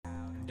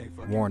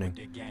Warning: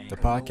 the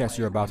podcast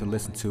you're about to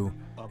listen to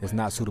is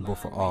not suitable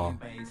for all.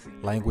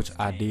 Language,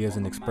 ideas,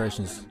 and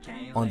expressions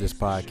on this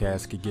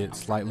podcast could get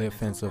slightly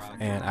offensive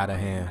and out of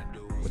hand.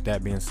 With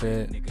that being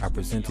said, I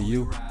present to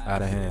you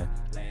Out of Hand.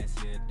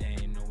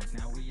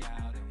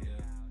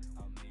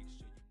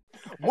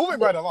 Moving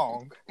right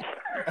along.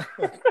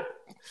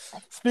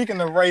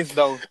 Speaking of race,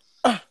 though,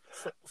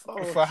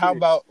 so how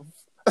about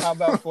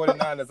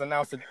 49ers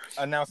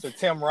announcer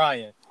Tim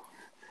Ryan?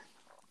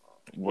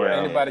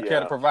 Anybody care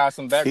to provide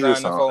some background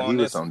info on this?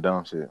 He was some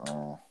dumb shit.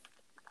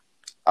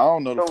 I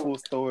don't know the full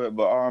story,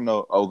 but I don't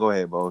know. Oh, go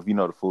ahead, Bo. If you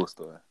know the full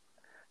story,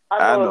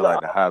 I know like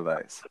the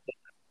highlights.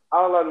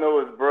 All I know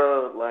is,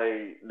 bro,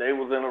 like they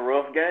was in a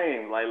rough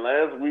game. Like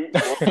last week,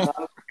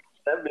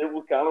 that bit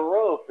was kind of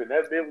rough, and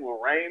that bit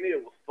was rainy.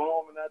 It was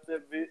storming out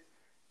that bit.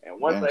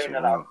 And one thing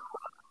that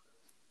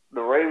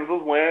the Ravens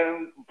was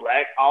wearing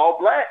all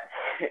black,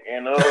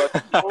 and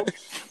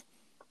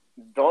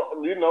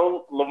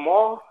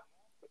Lamar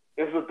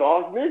is a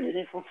dark nigga.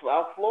 He's from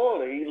South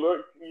Florida. He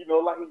looked,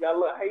 like he got a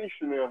little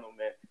Haitian in him,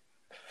 man.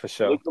 For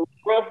sure. Looked a little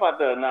rough out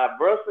there. Now,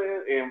 bro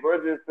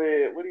just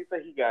said, what do you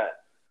think he got?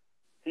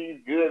 He's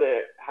good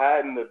at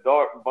hiding the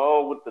dark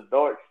ball with the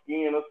dark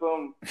skin or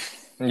something.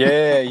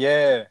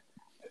 Yeah.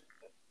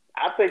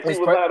 I think he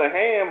was out of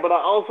hand, but I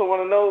also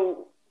want to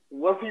know,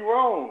 was he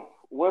wrong?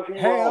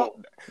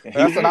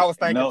 That's what I was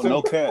thinking too.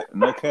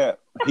 No cap.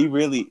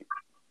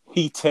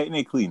 He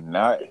technically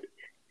not,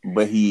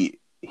 but he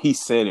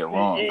said it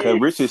wrong. Because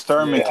Richard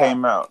Sherman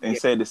came out and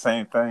said the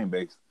same thing,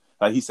 basically.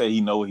 Like he said he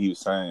know what he was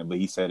saying, but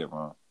he said it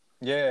wrong.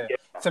 Yeah.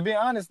 To be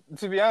honest,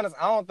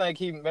 I don't think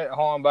he meant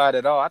harm by it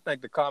at all. I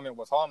think the comment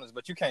was harmless,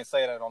 but you can't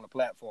say that on the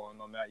platform.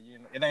 No matter,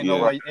 it ain't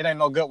no way. It ain't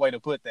no good way to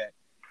put that.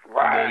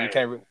 Right. You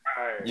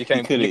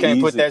can't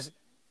put that.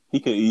 He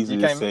could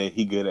easily say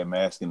he good at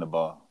masking the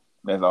ball.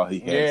 That's all he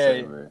had to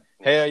say. Right?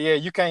 Hell yeah,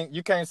 you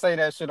can't say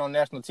that shit on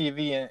national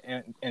TV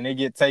and it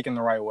get taken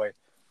the right way.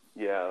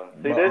 Yeah.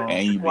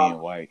 And you being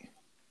white.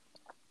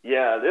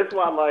 Yeah, that's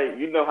why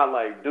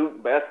how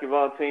Duke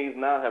basketball teams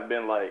now have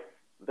been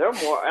they're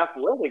more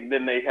athletic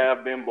than they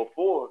have been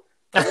before.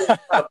 There's a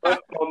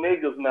bunch of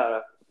niggas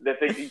now that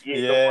they can get.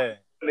 Yeah.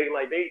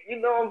 They you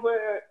know what I'm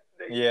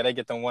saying? They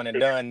get them one and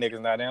done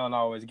niggas now. They don't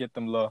always get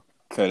them little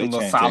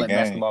solid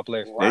basketball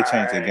players. They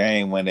changed the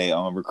game when they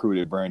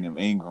recruited Brandon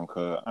Ingram.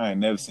 Cause I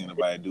ain't never seen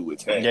nobody do with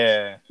tags.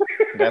 Yeah,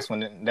 that's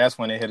when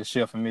it hit a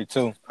shift for me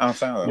too. I'm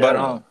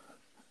saying,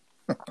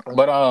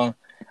 but I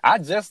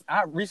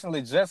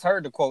recently just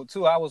heard the quote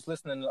too. I was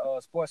listening to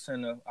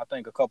SportsCenter I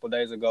think a couple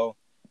days ago.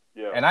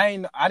 Yeah. And I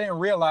didn't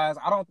realize,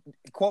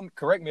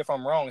 correct me if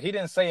I'm wrong, he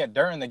didn't say it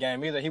during the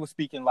game either. He was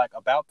speaking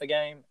about the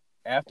game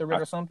after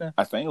it or something.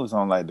 I think it was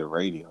on the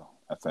radio,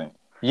 I think.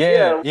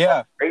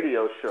 Yeah.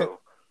 Radio show.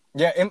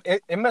 Yeah,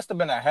 it must have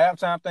been a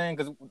halftime thing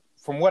because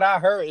from what I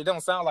heard, it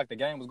don't sound like the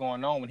game was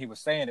going on when he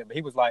was saying it. But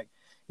he was like,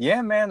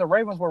 "Yeah, man, the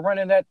Ravens were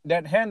running that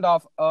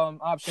handoff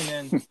option,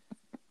 and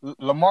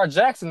Lamar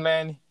Jackson,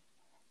 man,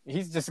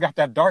 he's just got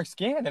that dark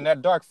skin and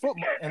that dark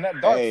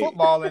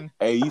football, and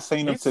you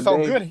seen him he's today?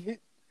 so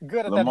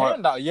good at Lamar,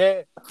 that handoff.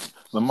 Yeah,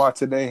 Lamar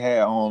today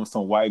had on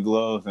some white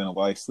gloves and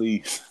white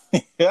sleeves.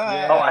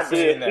 I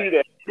did see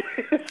that.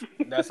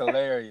 That's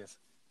hilarious.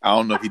 I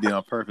don't know if he did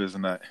on purpose or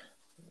not.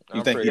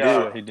 You think he did?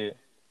 Sure he did.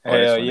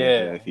 Hell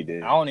yeah. If he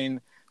did. I don't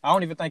even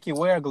think he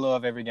wear a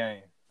glove every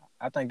game.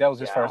 I think that was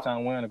his first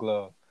time wearing a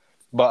glove.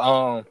 But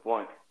hell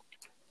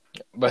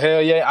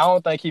yeah, I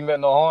don't think he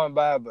meant no harm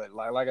by it. But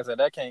like I said,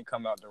 that can't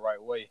come out the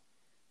right way.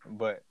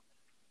 But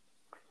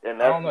and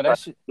that's I don't know that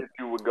shit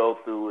you would go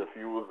through if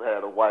you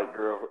had a white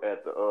girl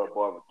at the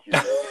barbecue.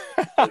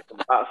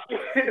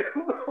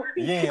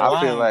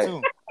 I feel like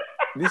too.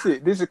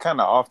 This is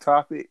kind of off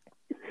topic.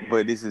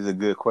 But this is a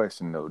good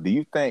question, though. Do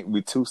you think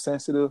we're too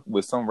sensitive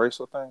with some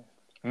racial things?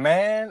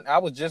 Man, I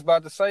was just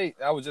about to say,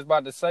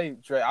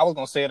 Dre, I was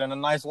going to say it in a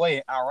nice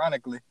way,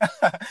 ironically.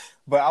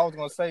 But I was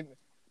going to say,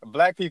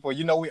 black people,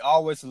 we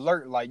always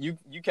alert. Like, we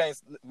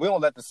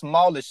don't let the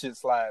smallest shit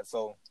slide.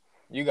 So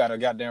you got to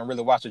goddamn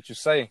really watch what you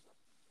say.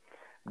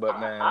 But,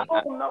 man. I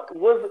don't know.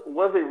 Was it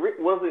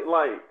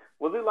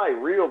like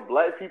real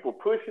black people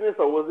pushing this,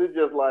 or was it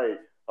just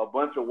a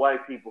bunch of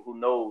white people who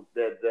know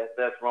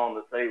that's wrong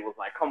to say was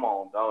like, come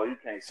on, dog, you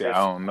can't say I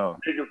don't know.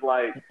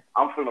 Niggas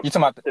I'm finna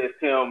test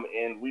him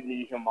and we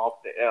need him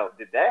off the L.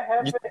 Did that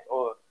happen?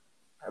 Or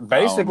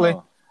basically, it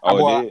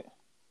did.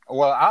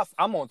 Well,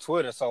 I'm on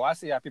Twitter, so I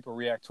see how people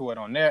react to it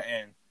on there,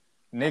 and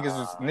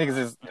niggas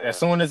is as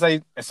soon as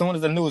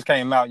the news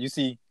came out, you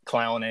see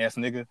clown ass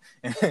nigga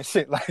and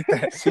shit like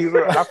that. See,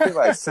 look, I feel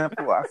like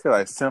simple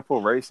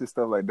racist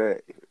stuff like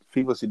that.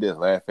 People should just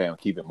laugh at him and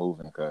keep it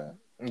moving, cause.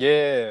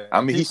 Yeah,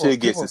 I mean, he should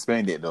get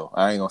suspended though.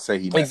 I ain't gonna say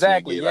he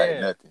exactly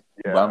nothing.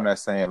 Yeah. But I'm not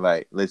saying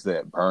let's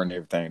burn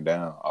everything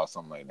down or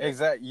something like that.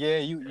 Exactly. Yeah,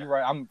 you're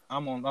right.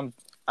 I'm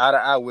out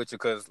of eye with you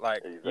because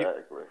exactly.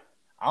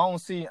 I don't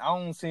see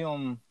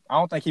him. I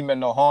don't think he meant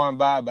no harm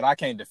by it, but I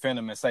can't defend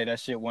him and say that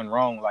shit wasn't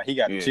wrong. Like he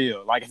got to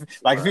chill.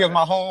 If he was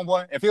my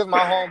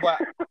homeboy,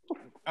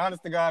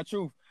 honest to God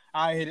truth,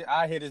 I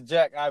hit his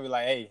jack. I'd be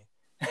like,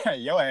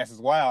 Your ass is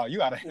wild.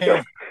 You out of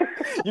hand.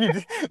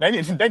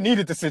 They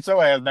needed to sit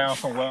your ass down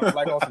somewhere,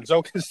 like on some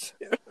joking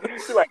shit.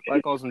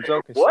 Like on some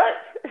joking shit.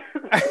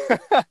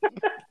 What?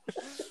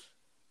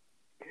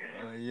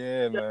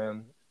 Yeah,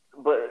 man.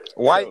 But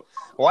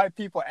white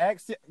people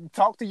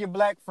talk to your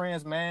black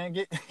friends, man.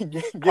 Get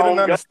an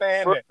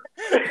understanding.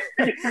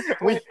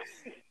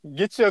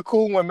 Get you a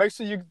cool one. Make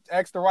sure you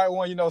ask the right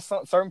one. You know,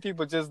 certain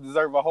people just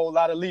deserve a whole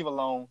lot of leave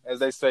alone, as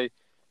they say.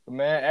 But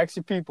man, ask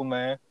your people,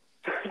 man.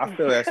 I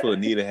feel that's what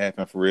need to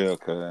happen for real,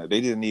 cause they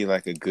just need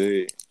like a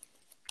good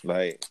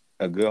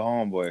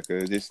homeboy,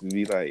 cause this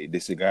be like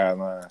this is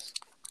guidelines.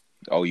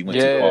 Oh, you went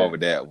too far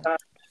with that one.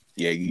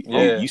 Yeah,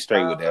 you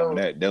straight with that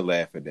one. They'll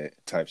laugh at that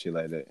type shit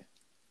like that.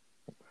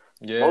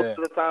 Yeah. Most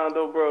of the time,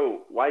 though,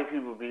 bro, white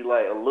people be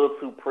like a little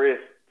too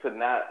pressed to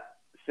not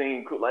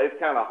seem cool. Like, it's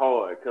kind of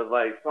hard because,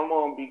 like, some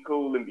of them be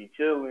cool and be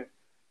chilling,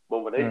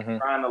 but when they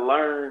trying to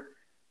learn,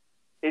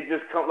 it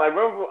just comes. Like,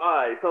 remember, all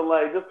right, so,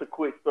 like, just a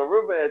quick story.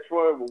 Remember at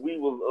Troy when we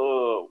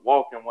was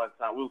walking one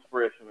time? We was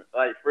freshmen,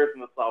 like,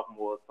 freshman or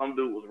sophomore. Some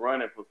dude was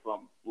running for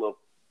some little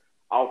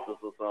office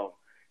or something,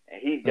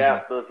 and he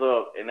dapped us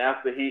up. And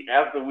after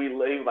we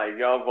left, he was like,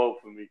 y'all vote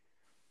for me.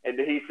 And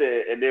then he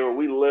said, and then when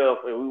we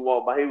left and we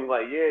walked by, he was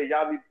like, yeah,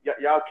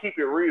 y'all keep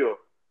it real.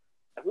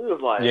 And we was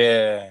like,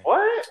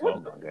 what? Oh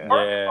my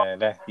God.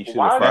 Yeah, he should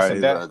have fired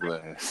his ugly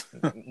ass.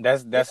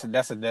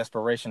 That's a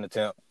desperation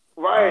attempt.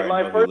 Right,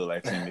 like first, look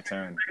like Timmy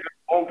Turner.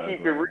 Don't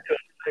keep it real.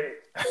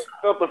 I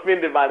felt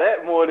offended by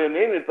that more than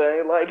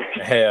anything. Like,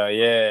 hell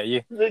yeah,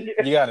 you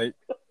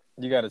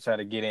gotta try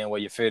to get in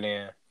where you fit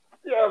in.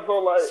 Yeah, so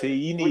like, see,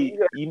 you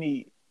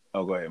need.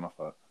 Oh, go ahead, my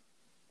fault.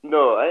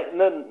 No, I ain't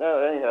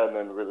had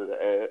nothing really to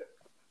add.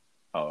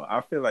 Oh, I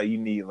feel like you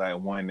need like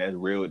one that's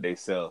real with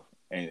themselves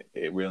and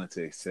willing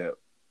to accept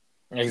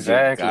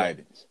exactly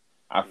guidance.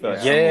 I feel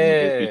like some of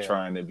them just be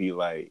trying to be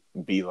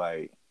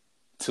like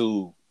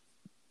too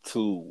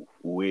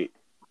with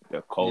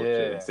the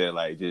culture instead of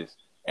like just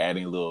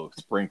adding a little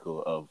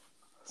sprinkle of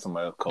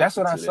somebody else's culture. That's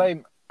what I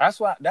say. That's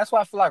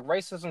why I feel like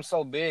racism's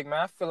so big, man.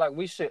 I feel like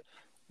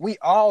we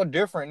all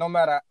different, no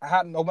matter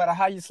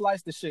how you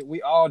slice the shit.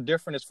 We all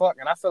different as fuck,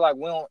 and I feel like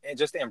we don't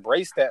just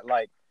embrace that.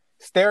 Like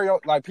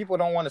like people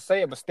don't want to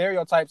say it, but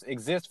stereotypes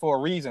exist for a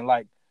reason.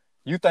 Like,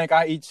 you think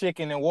I eat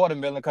chicken and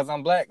watermelon because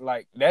I'm black?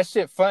 Like, that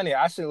shit funny.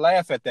 I should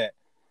laugh at that.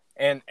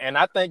 And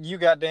I think you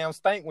goddamn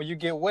stink when you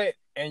get wet,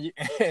 and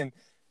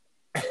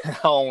I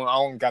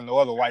don't got no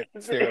other white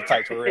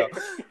stereotypes for real.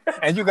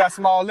 And you got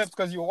small lips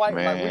because you're white.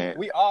 Like,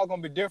 we all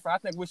gonna be different. I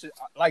think we should,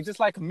 like, just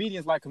like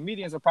comedians. Like,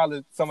 comedians are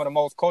probably some of the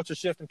most culture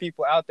shifting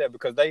people out there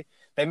because they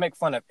make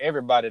fun of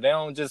everybody. They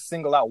don't just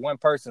single out one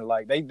person.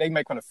 Like, they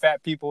make fun of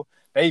fat people.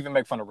 They even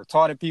make fun of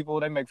retarded people.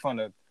 They make fun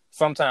of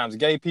sometimes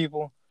gay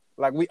people.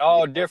 Like, we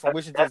all different.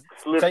 We should just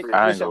take.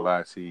 I ain't gonna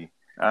lie to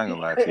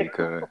you,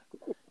 cause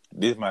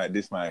this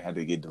might have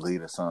to get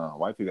deleted or something.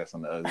 White people got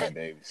some ugly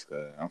babies.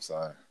 Cause I'm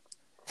sorry.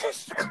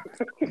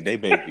 They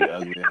baby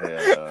ugly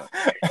as hell.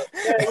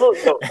 Hey, look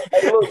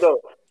though.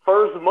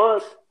 First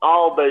month,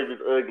 all babies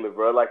ugly,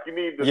 bro. Like, you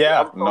need to.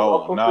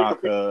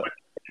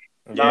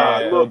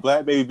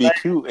 Black baby be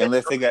cute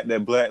unless they got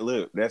that black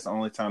lip. That's the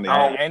only time they.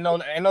 Ain't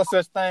no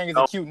such thing as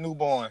a cute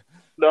newborn.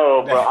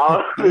 No,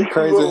 bro. You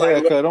crazy as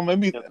hell, cuz. Don't make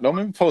me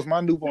post my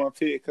newborn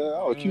pic, cuz.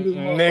 Oh, cute as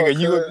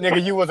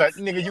nigga, you was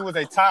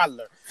a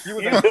toddler. You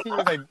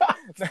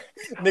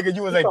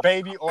was a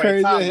baby or crazy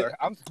a toddler.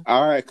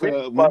 All right,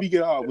 cuz. When we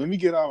get off, I'm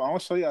gonna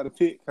show y'all the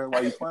pic, cuz,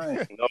 while you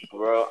playing. No,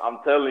 bro. I'm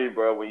telling you,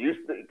 bro. When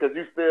because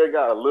you still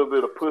got a little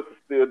bit of pussy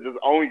still just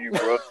on you,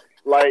 bro.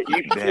 Like,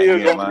 you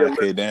still my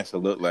kid dancer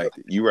look like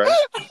it. You right?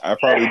 I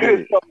probably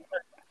did.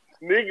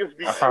 Niggas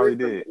be I probably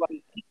did.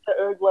 Like, keep that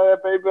ugly ass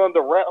baby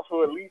under wraps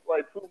for at least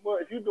like 2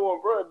 months. You doing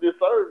bro a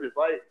disservice,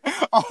 like.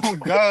 Oh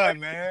God,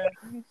 man!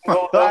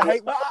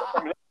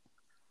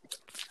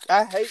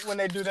 I hate when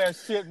they do that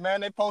shit, man.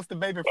 They post the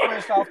baby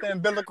fresh off the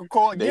umbilical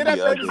cord. Get that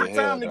baby some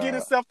time to get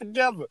himself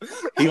together.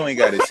 He ain't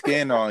got his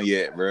skin on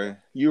yet, bro.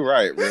 You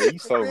right, bro. You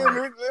so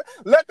right.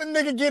 Let the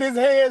nigga get his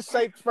head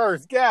shaped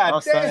first. God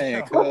I'm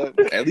damn. saying,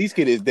 at least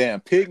get his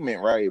damn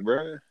pigment right,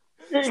 bro.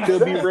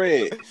 Still be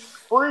red.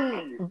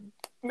 Free.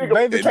 Nigga,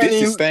 baby this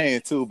is staying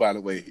too, by the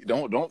way.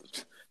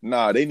 Don't.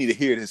 Nah, they need to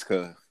hear this,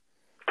 cuz.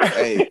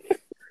 Hey.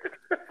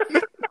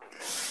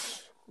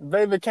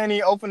 Baby can't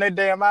even open their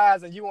damn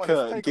eyes, and you want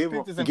to take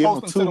pictures and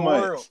post them to the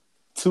world.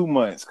 2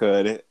 months,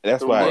 cuz.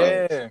 That's why.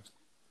 Yeah.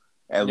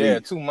 At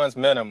least 2 months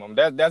minimum.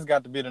 That's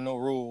got to be the new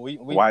rule. We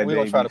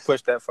don't try to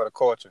push that for the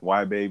culture.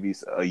 White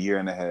babies, 1.5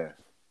 years.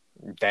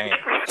 Damn.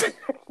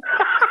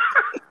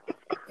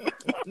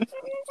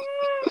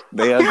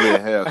 They ugly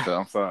as hell, cuz.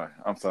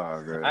 I'm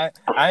sorry, girl.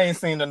 I ain't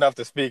seen enough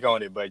to speak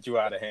on it, but you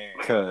out of hand.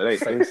 Cuz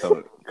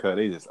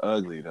they just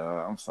ugly,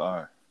 dog. I'm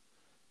sorry.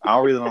 I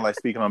don't like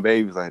speaking on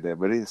babies like that,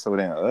 but it's so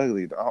damn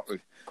ugly, dog.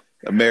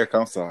 America,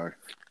 I'm sorry.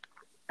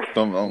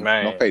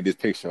 Don't fake this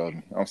picture of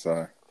me. I'm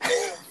sorry.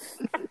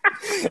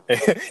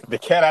 The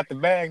cat out the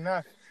bag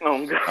now.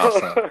 Oh God. I'm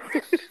sorry.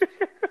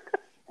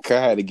 Cuz I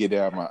had to get it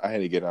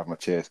out my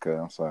chest, cuz.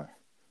 I'm sorry.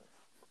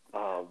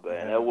 Oh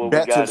man, that That's what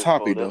Back we to got the it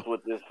topic, for. That's though.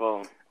 what this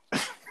for.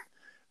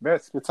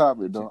 Back to the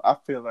topic, though. I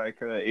feel like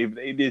if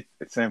they just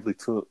simply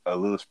took a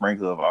little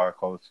sprinkle of our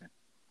culture,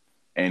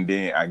 and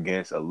then I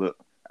guess a look,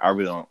 I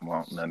really don't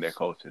want none of their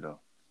culture though.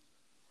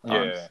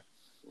 Yeah,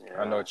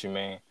 I know what you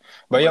mean.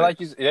 But yeah, like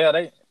you,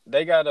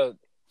 they gotta,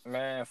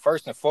 man.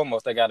 First and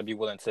foremost, they gotta be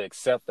willing to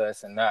accept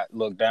us and not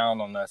look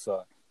down on us.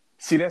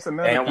 See, that's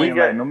another thing.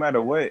 Like, no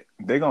matter what,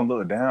 they're gonna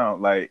look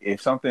down. Like,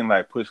 if something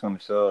like push on the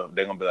shove,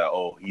 they're gonna be like,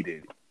 "Oh, he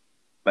did it."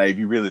 Like, if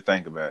you really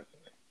think about it.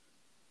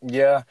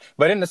 Yeah,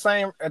 but at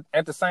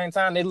the same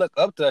time, they look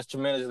up to us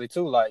tremendously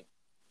too. Like,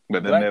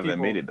 but they'll never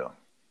admit it though.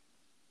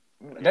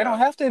 They don't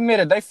have to admit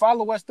it. They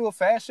follow us through a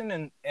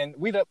fashion, and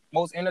we the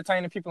most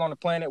entertaining people on the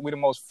planet. We the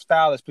most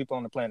stylish people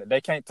on the planet.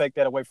 They can't take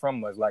that away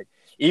from us. Like,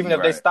 even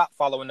if they stop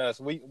following us,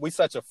 we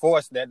such a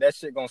force that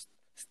shit gonna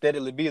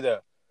steadily be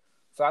there.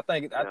 So I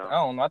think I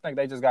don't know. I think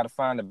they just got to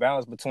find the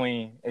balance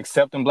between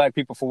accepting black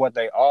people for what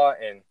they are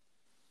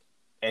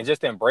and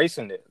just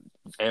embracing it.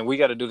 And we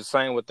got to do the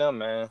same with them,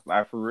 man.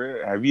 Like, for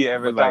real, have you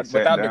ever without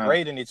down,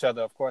 degrading each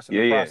other, of course. In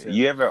the process.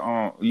 You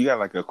ever you got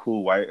like a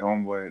cool white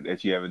homeboy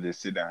that you ever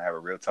just sit down and have a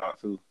real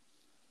talk to?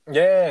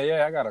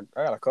 Yeah, I got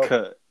a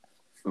couple.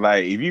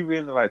 Like, if you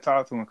really like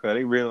talk to them, cause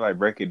they really like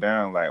break it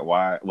down, like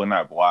why, well,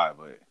 not why,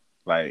 but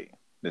like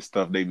the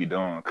stuff they be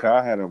doing. Cause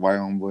I had a white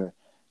homeboy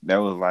that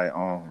was like,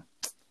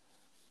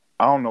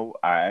 I don't know.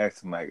 I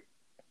asked him like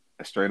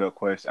a straight up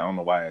question. I don't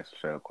know why I asked a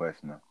straight up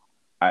question though.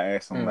 I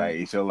asked him like,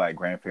 "Is your like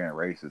grandparent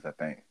racist?" I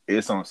think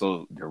it's something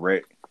so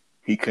direct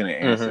he couldn't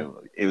answer.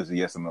 It was a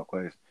yes or no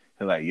question.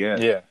 He's like,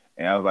 "Yeah."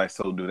 And I was like,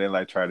 "So do they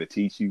like try to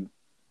teach you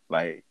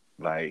like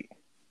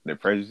the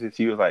prejudice?"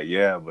 He was like,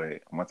 "Yeah,"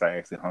 but once I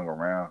actually hung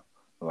around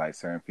with like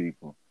certain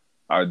people,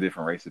 all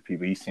different races of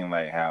people, he seemed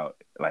like how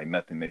like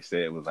nothing they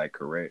said was like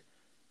correct,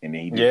 and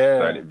then he just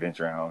started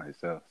venturing out on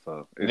himself.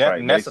 So it's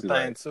like that's the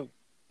thing too.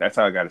 That's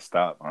how I got to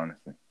stop.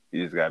 Honestly,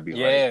 you just got to be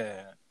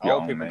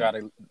old people got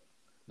to.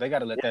 They got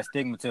to let that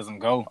stigmatism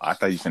go. I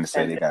thought you was finna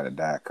say they got to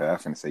die, cuz I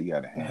was finna say you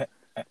got to hang.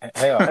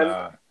 Hell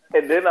no.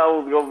 And then I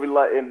was going to be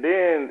like, and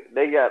then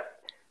they got,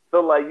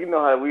 so like, you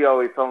know how we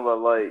always talk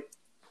about like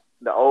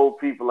the old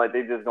people, like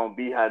they just going to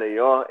be how they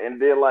are.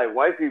 And then like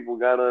white people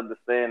got to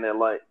understand that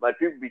like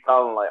people be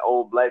calling like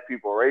old black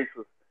people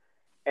racist.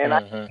 And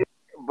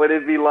but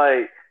it'd be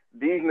like,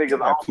 these niggas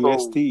also.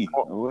 PST. They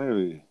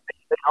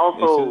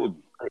also,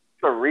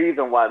 it's a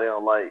reason why they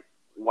don't like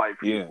white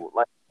people.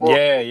 Like,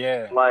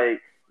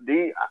 like,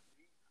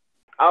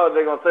 I was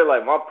gonna say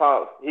like my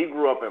pops, he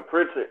grew up in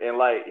Pritchard and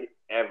like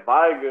at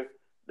Viger,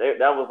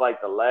 that was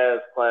like the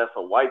last class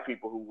of white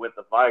people who went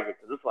to Viger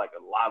because it's like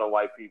a lot of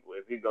white people.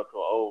 If you go to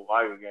an old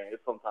Viger game,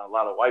 it's sometimes a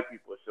lot of white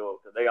people show up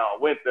because they all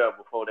went there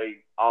before they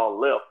all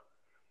left.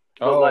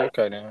 So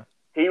okay then.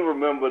 He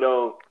remember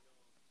though,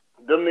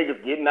 them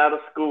niggas getting out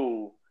of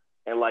school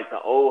and like the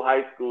old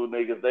high school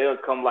niggas, they'll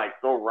come like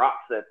throw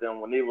rocks at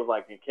them when they was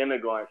like in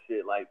kindergarten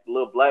shit, like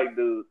little black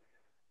dudes.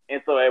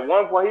 And so at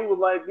one point he was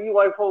like, "These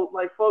white folks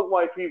like fuck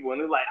white people,"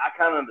 and it's like I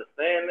kind of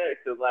understand that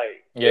because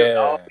like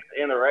all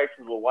the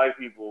interactions with white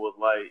people was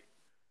like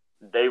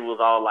they was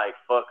all like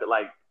fuck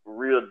like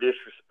real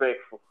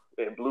disrespectful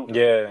and blue.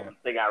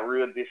 They got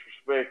real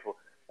disrespectful,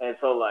 and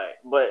so like,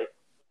 but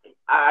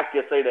I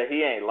can say that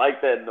he ain't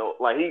like that though.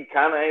 Like he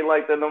kind of ain't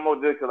like that no more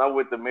just because I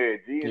went to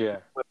Mary G.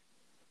 But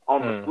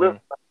on the flip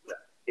side,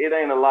 it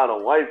ain't a lot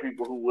of white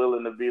people who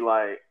willing to be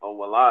like, oh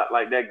well,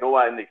 like that go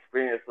out and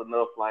experience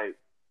enough like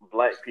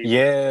black people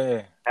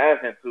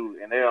having to,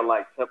 and they'll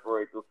like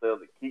separate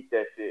themselves to keep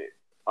that shit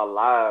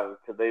alive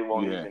because they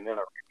won't even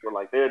interact with,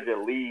 like they'll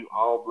just leave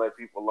all black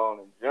people alone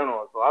in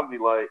general. So I'd be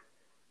like,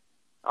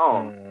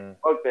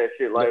 fuck that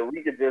shit. Like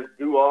we could just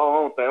do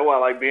our own thing. That's why I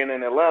like being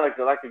in Atlanta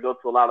because I could go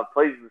to a lot of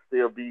places and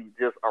still be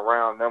just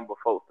around number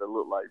folks that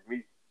look like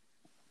me.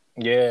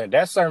 Yeah,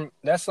 that's some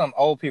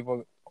old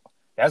people.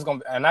 That's gonna,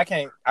 and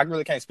I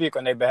really can't speak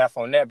on their behalf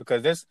on that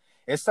because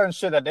it's certain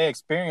shit that they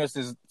experience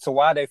is to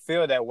why they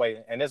feel that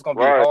way, and it's gonna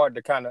be hard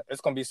to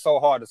it's gonna be so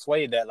hard to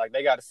sway that. Like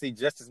they got to see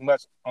just as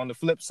much on the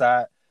flip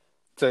side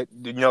to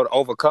to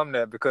overcome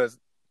that because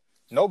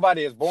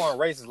nobody is born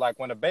racist. Like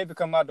when a baby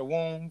come out the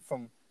womb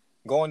from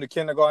going to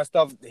kindergarten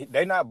stuff,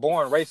 they not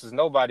born racist.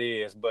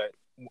 Nobody is, but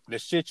the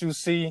shit you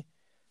see,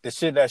 the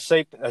shit that's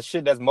shaped, the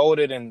shit that's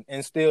molded and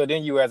instilled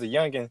in you as a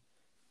youngin',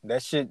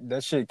 that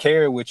shit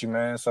carry with you,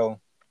 man. So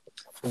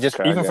just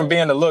even from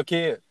being a little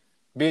kid.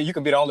 You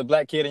can be the only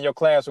black kid in your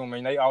classroom,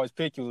 and they always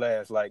pick you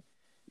last. Like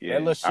that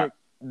little shit.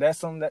 That's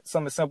something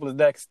as simple as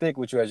that can stick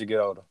with you as you get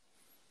older.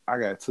 I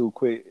got two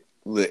quick.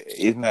 Look,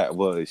 it's not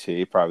shit.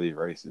 It probably is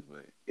racist,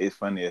 but it's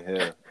funny as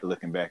hell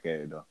looking back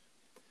at it though.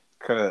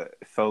 Cause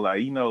so like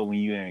when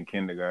you in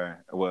kindergarten,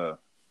 I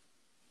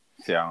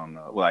don't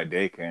know, like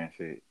daycare and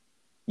shit,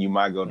 you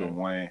might go to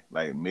one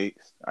like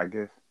mixed. I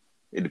guess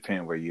it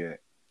depends where you at.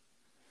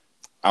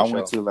 I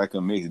went to like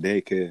a mixed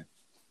daycare.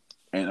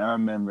 And I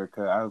remember,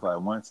 cause I was like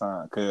one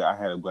time, cause I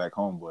had a black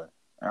homeboy,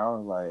 and I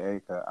was like,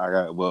 "Hey, cause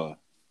I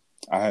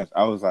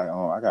was like,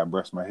 I gotta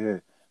brush my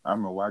hair." I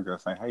remember a white girl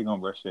saying, "How you gonna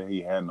brush your hair?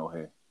 He had no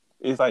hair."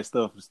 It's like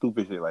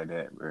stupid shit like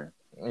that, bro.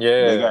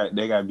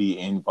 They got to be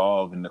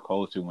involved in the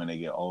culture when they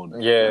get older.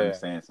 Yeah. To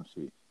understand some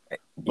shit.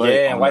 But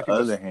and on white the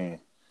people... other hand,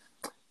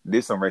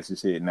 this some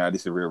racist shit. Now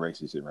this is real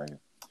racist shit right here.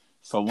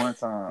 So one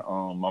time,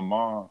 my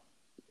mom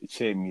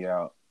checked me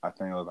out. I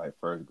think it was like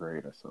first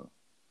grade or so.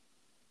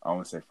 I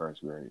want to say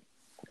first grade.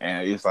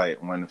 And it's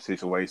like one of the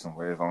situations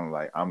where it's only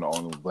like I'm the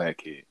only black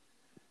kid.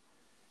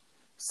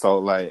 So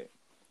like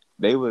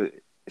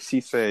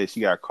she said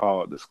she got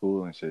called to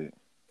school and shit.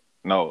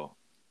 No,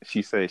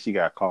 she said she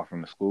got called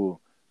from the school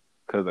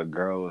because a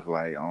girl was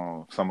like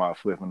somebody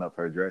flipping up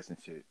her dress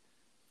and shit.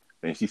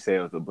 And she said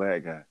it was a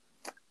black guy.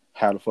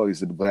 How the fuck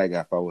is it the black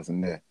guy if I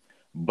wasn't there?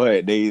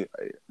 But they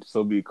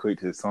so be quick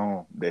to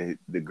assume that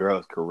the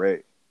girl's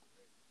correct.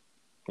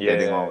 Yeah,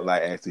 they gonna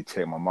like actually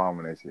check my mom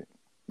and that shit.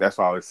 That's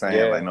why I was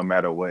saying like no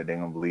matter what, they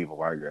gonna believe a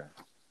white girl.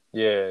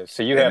 Yeah,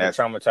 so you had a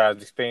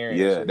traumatized experience.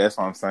 Yeah, that's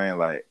what I'm saying.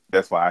 Like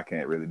that's why I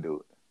can't really do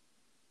it.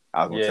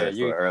 I was gonna tell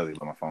you early,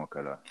 but my phone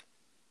cut off.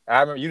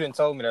 I remember you didn't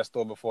told me that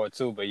story before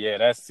too, but yeah,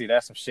 that's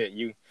some shit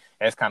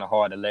that's kind of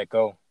hard to let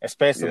go,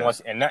 especially once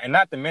and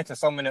not to mention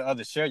so many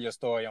others share your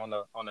story on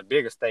the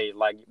bigger stage.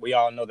 Like we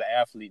all know the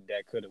athlete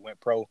that could have went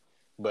pro,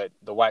 but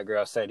the white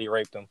girl said he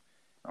raped him,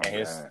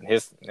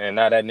 and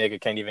now that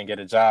nigga can't even get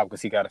a job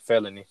because he got a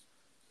felony.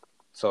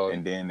 So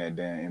and then that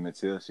damn Emmett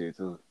Till shit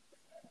too.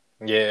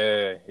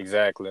 Yeah,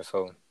 exactly.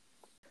 So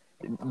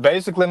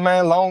basically,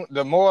 man,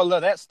 the moral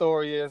of that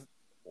story is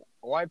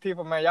white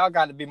people, man, y'all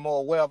got to be more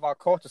aware of our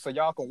culture so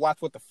y'all can watch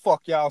what the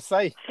fuck y'all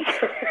say.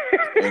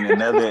 And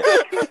another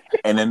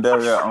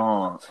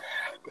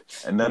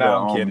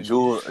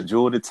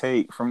jewel to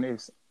take from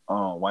this,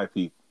 white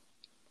people,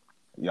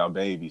 y'all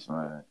babies,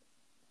 man.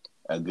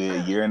 A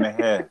good year and a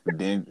half,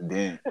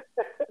 then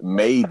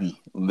maybe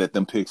let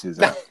them pictures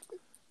out.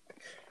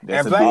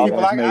 That's and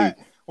black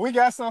people, we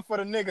got something for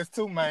the niggas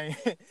too, man.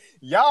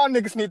 Y'all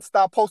niggas need to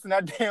stop posting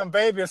that damn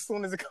baby as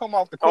soon as it come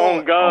off the court.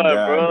 Oh God,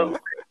 bro.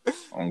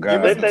 On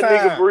God. Let that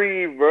nigga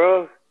breathe,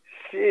 bro.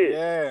 Shit.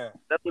 Yeah.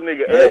 That's a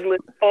nigga ugly.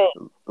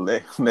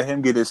 Let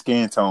him get his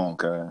skin tone,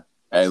 cuz.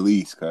 At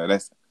least,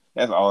 cuz.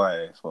 That's all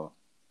I ask for.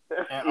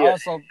 And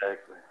also,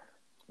 exactly.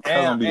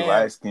 Tell him be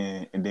light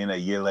skinned and then a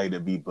year later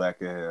be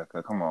black as hell.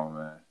 Cuz come on,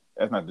 man.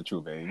 That's not the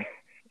true baby.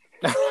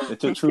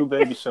 It's your true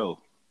baby show.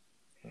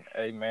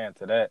 Amen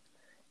to that.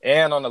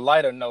 And on a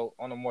lighter note,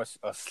 on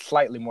a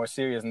slightly more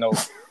serious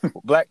note,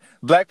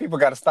 black people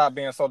got to stop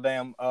being so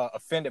damn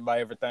offended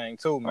by everything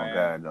too, man. Oh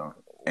God, don't.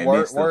 And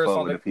they still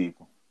fuck with the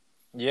people.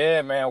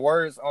 Yeah, man.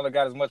 Words only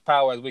got as much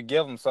power as we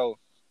give them. So,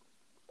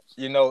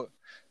 man,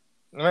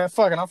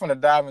 fucking, I'm finna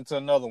dive into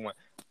another one.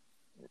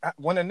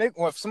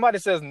 When somebody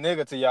says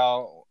nigga to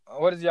y'all,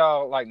 what is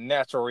y'all like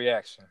natural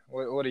reaction?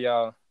 What do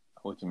y'all?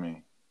 What you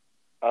mean?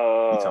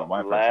 You talking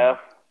white laugh.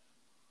 Person?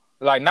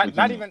 Like not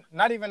even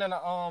in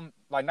a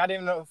not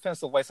even an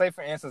offensive way. Say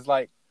for instance,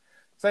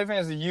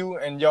 you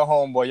and your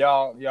homeboy,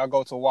 y'all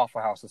go to a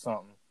Waffle House or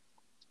something,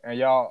 and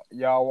y'all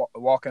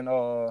walking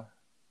to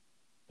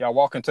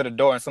the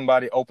door and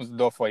somebody opens the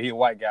door for you. He a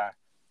white guy.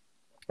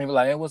 He be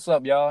like, "Hey, what's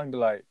up, y'all?" And be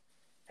like,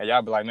 "Hey,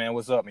 y'all be like, man,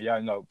 what's up?" And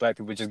y'all black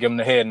people just give him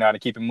the head now to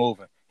keep it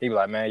moving. He be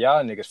like, "Man,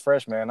 y'all niggas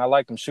fresh, man. I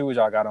like them shoes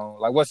y'all got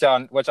on." Like, what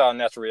y'all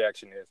natural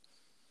reaction is?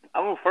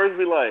 I'm gonna first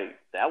be like,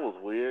 "That was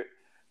weird."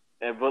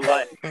 But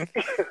like,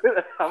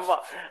 I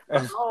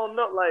don't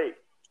know. Like,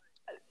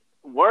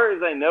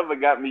 words ain't never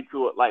got me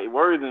to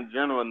words in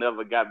general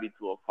never got me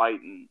to a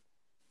fighting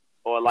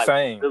or like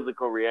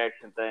physical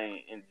reaction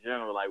thing in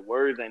general. Like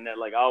words ain't that.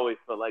 Like I always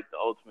felt like the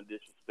ultimate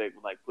disrespect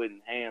was like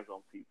putting hands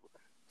on people.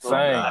 So,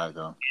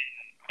 Same.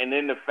 And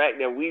then the fact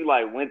that we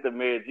like went to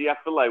Mary G, I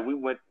feel like we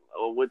went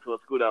to a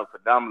school that was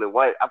predominantly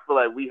white. I feel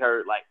like we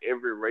heard like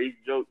every race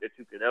joke that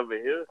you could ever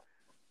hear.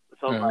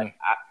 So like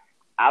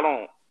I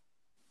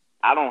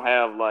don't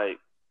have like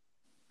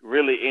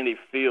really any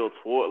feel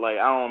toward like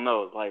I don't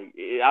know like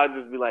I'll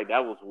just be like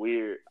that was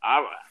weird.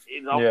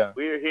 It's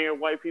weird hearing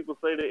white people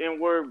say the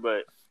N-word,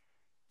 but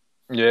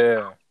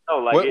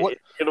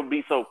it'll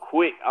be so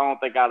quick. I don't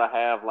think I'd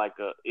have like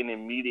an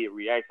immediate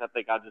reaction. I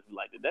think I'll just be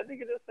like, did that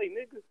nigga just say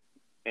nigga?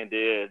 And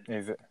then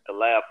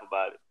laugh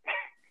about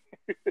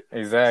it.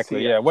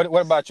 Exactly. See,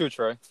 What about you,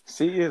 Trey?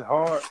 See, it's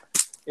hard.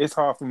 It's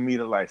hard for me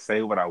to like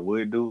say what I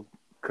would do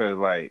because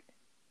like.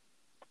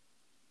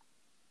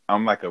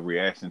 I'm like a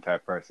reaction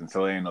type person,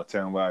 so it ain't no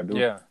telling what I do.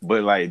 Yeah.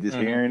 But like just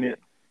hearing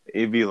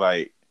it'd be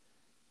like,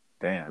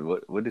 damn,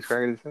 what this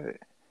cracker say?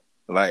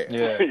 Like,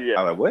 I'm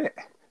like, what?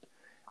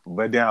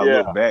 But then I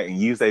look back and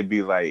usually they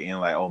be like,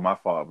 oh, my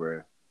fault,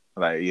 bro.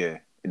 Like, and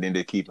then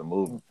they keep it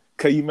moving.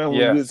 Cause you remember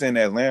when we was in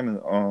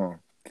Atlanta,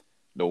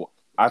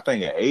 I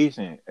think an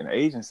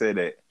Asian said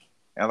that,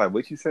 and I'm like,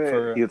 what you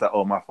said? He was like,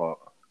 oh, my fault.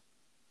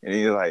 And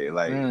he was like,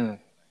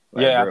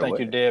 I think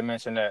you did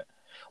mention that.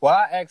 Well,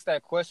 I asked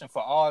that question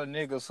for all the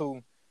niggas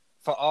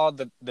for all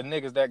the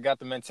niggas that got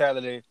the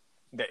mentality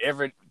that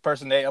every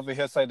person they ever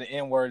hear say the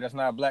N-word that's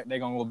not black, they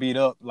gonna go beat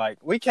up. Like,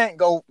 we can't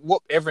go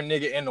whoop every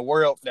nigga in the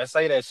world that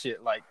say that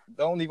shit. Like,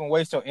 don't even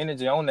waste your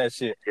energy on that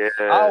shit. Yeah.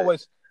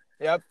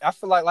 I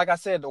feel like I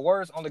said, the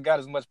words only got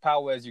as much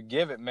power as you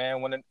give it,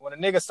 man. When a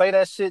nigga say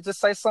that shit, just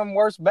say something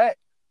worse back.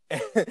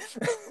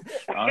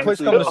 Push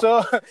come to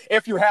shove,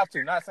 if you have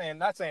to, not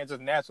saying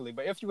just naturally,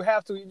 but if you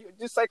have to, you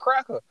just say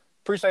cracker.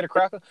 Appreciate a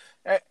cracker.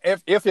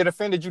 If it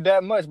offended you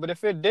that much, but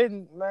if it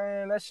didn't,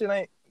 man, that shit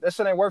ain't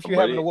worth you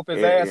having to whoop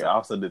his ass. It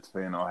also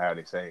depends on how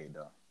they say it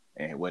though,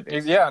 and what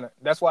they say. Yeah,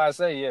 that's why I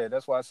say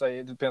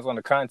it depends on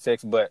the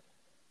context. But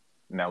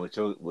now with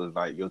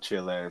your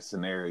chill ass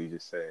scenario, you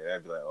just say,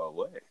 I'd be like, oh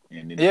what?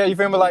 And then you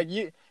feel me? Like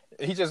he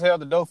just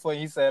held the door for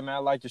you. He said, man, I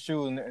like your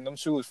shoes and them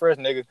shoes fresh,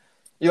 nigga.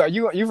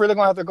 You really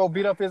gonna have to go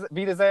beat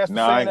his ass?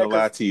 No, I ain't gonna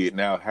lie to you.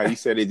 Now, how you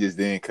said it just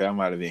then, cause I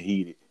might have been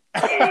heated.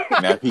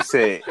 Now if he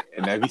said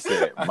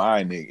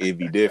my nigga, it'd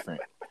be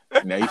different.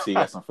 Now you see, you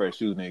got some fresh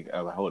shoes, nigga.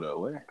 I'm like, hold up,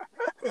 what?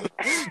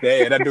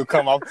 Yeah, that do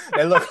come off.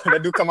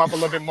 That do come off a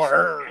little bit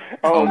more.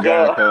 Oh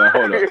God,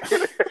 hold up.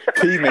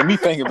 He made me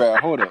think about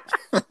it. Hold up.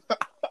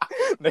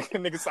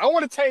 Nigga, so I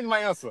want to change my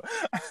answer.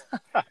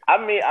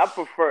 I mean, I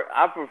prefer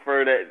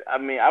that. I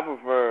mean, I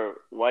prefer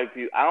white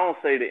people. I don't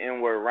say the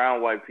N-word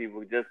around white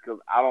people just because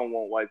I don't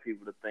want white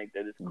people to think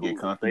that it's cool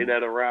to say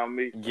that around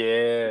me.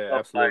 Yeah,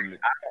 absolutely.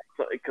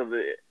 Because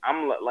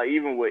I'm like,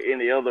 even with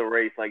any other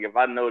race, like if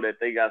I know that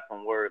they got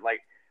some word,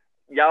 like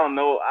y'all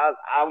know,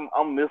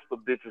 I'm Mr.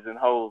 Bitches and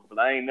Hoes, but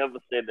I ain't never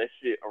said that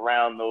shit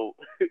around no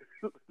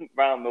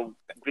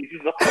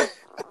bitches.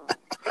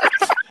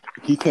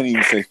 He couldn't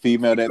even say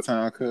female that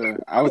time, cuz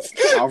I was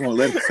gonna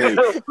let him say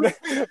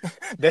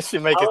that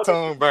shit make your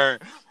tongue burn.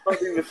 I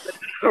don't even say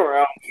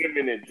around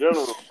women in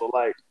general, but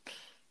like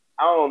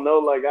I don't know,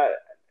 like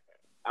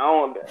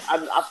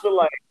I feel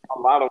like a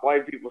lot of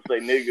white people say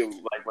nigga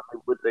like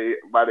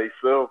by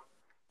themselves,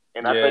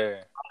 and I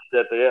think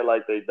that they act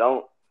like they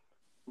don't.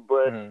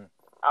 But I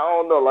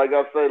don't know, like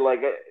I say,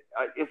 like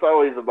it's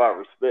always about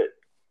respect.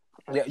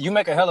 Yeah, you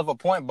make a hell of a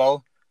point,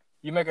 Bo.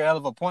 You make a hell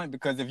of a point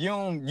because if you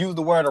don't use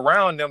the word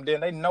around them,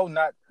 then they know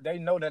that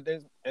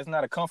it's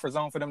not a comfort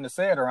zone for them to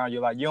say it around you.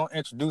 Like you don't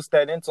introduce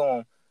that into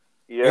them.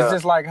 Yeah. It's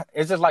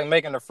just like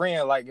making a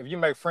friend. Like if you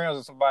make friends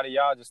with somebody,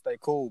 y'all just stay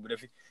cool. But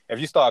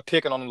if you start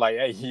picking on them like,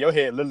 hey, your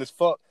head little as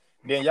fuck,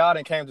 then y'all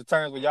done came to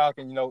terms where y'all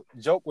can,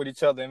 joke with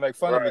each other and make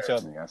fun of each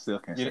other. I still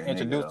can't you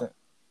introduce them.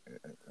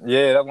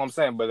 Yeah, that's what I'm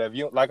saying. But if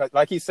you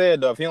like he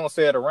said though, if he don't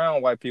say it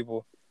around white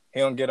people, he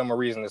don't get them a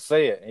reason to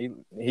say it.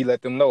 He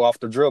let them know off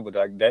the dribble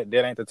like that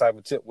ain't the type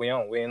of tip we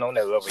on. We ain't on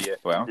that level yet.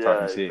 Well, I'm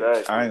talking shit.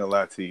 Exactly. I ain't gonna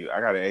lie to you.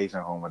 I got an Asian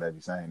homer that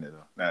be saying it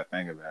though. Now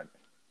think about it.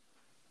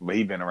 But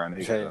he been around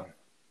the though.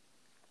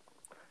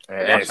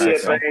 That's the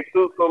thing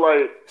too. So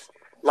like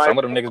some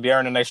of them niggas be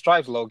earning their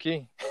stripes low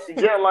key.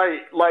 Yeah,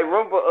 like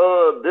remember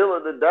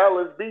Dilla the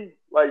Dallas D?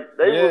 Like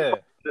they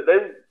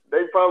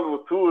probably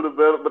was two of the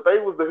better, but they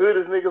was the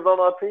hoodest niggas on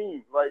our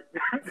team. Like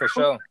for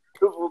sure.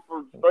 This was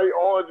from straight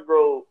Orange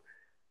Grove.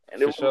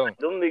 And it was like,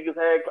 them niggas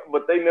had,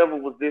 but they never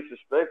was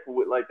disrespectful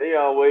with. Like they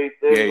always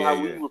said how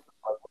we was.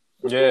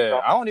 Yeah,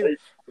 I don't even.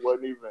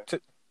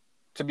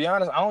 To be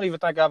honest, I don't even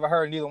think I ever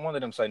heard neither one of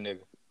them say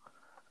nigga.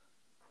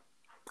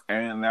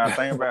 And now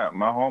think about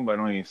my homeboy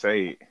don't even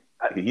say it.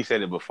 He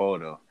said it before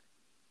though.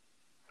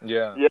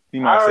 Yeah. He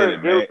might have said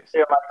it back.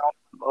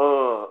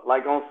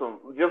 Like on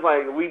some, just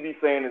like we be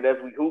saying it as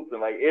we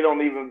hooping. Like it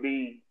don't even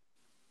be.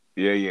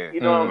 Yeah.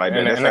 You know, like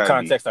in the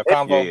context of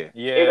combo. Yeah.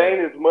 It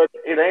ain't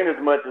as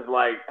much as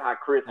like how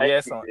Chris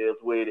Hayes is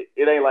with it.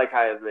 It ain't like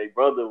how his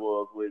brother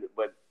was with it,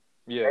 but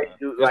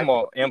it's like,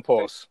 more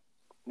impulse.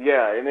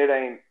 Yeah, and it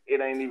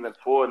ain't even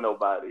toward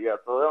nobody. Yeah,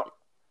 so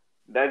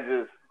that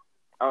just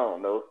I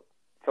don't know.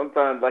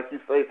 Sometimes, like you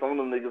say, some of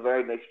them niggas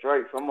earn their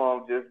stripes. Some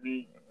of them just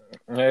be.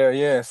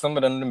 Yeah. Some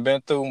of them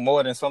been through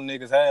more than some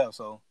niggas have.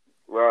 So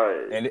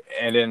right, and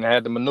then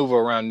had to maneuver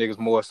around niggas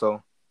more.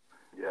 So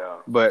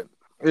but.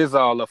 It's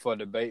all up for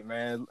debate,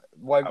 man.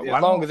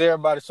 As long as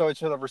everybody show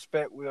each other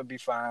respect, we'll be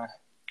fine.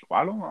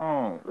 Why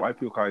don't white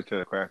people call each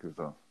other crackers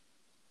though?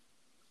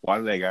 Why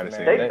do they gotta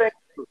say that?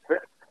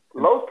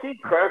 Low key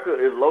cracker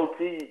is low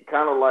key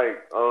kind of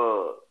like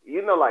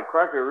like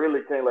cracker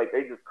really came like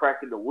they just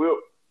cracking the whip,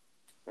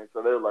 and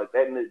so they were like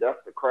that's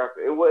the cracker.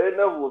 It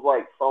never was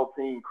like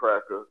saltine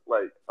cracker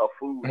like a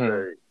food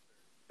day.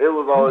 It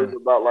was always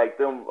about like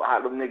how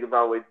them niggas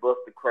always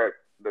bust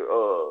the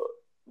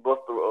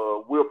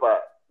whip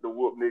out. The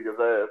whoop niggas'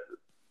 asses,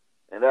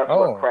 and that's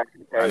what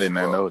cracking. I did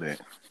not know that.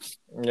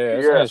 Yeah,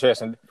 it's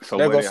interesting. So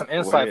there goes some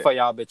insight for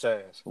y'all bitch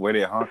ass. Where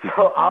did honky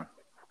come from?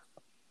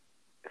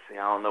 See,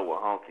 I don't know where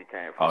honky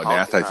came from. Oh, damn,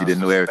 I thought you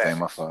didn't know everything.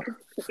 My fault.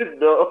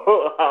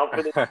 No,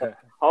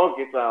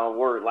 honky sound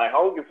worse. Like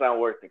honky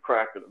sound worse than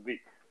cracker to me,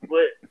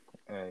 but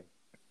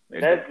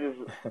that's just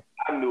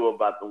I knew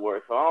about the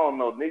word, so I don't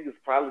know. Niggas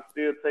probably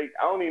still take.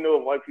 I don't even know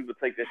if white people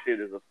take that shit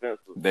as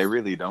offensive. They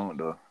really don't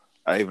though.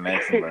 I even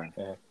asked them.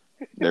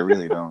 They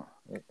really don't.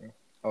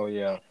 Oh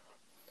yeah.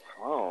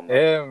 I don't know.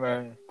 Yeah,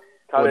 man.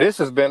 Well, this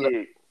has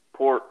been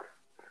pork.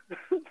 Y'all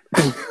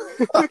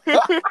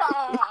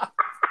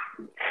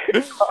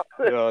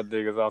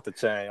niggas off the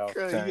chain.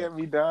 He got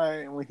me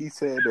dying when he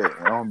said that.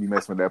 I don't be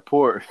messing with that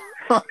pork.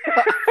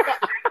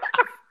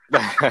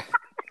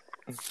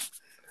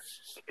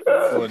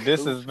 Well,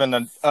 this has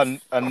been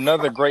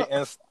another great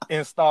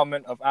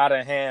installment of Out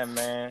of Hand,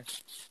 man.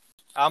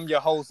 I'm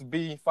your host,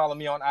 B. Follow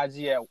me on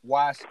IG at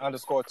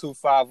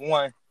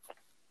wash_251.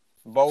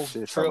 Both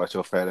Shit, talk about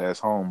your fat ass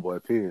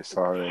homeboy, Pierce.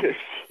 Sorry.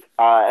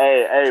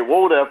 Hey,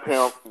 whoa there,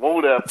 pimp.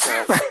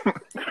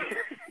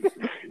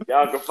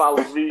 Y'all can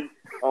follow me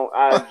on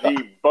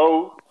IG,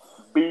 Bo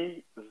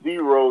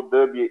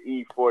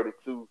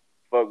B0WE42.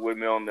 Fuck with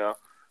me on there.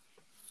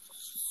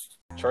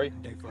 Trey.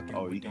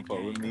 Oh, you can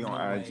fuck with me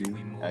on IG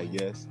at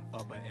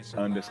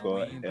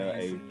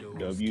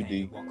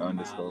yes_LAWD_.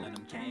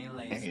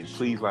 And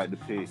please like the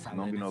pic.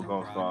 Don't be no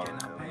ghost father.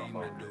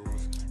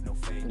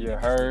 You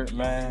heard,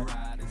 man.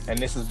 And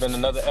this has been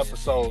another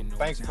episode.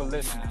 Thanks for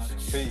listening.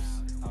 Peace.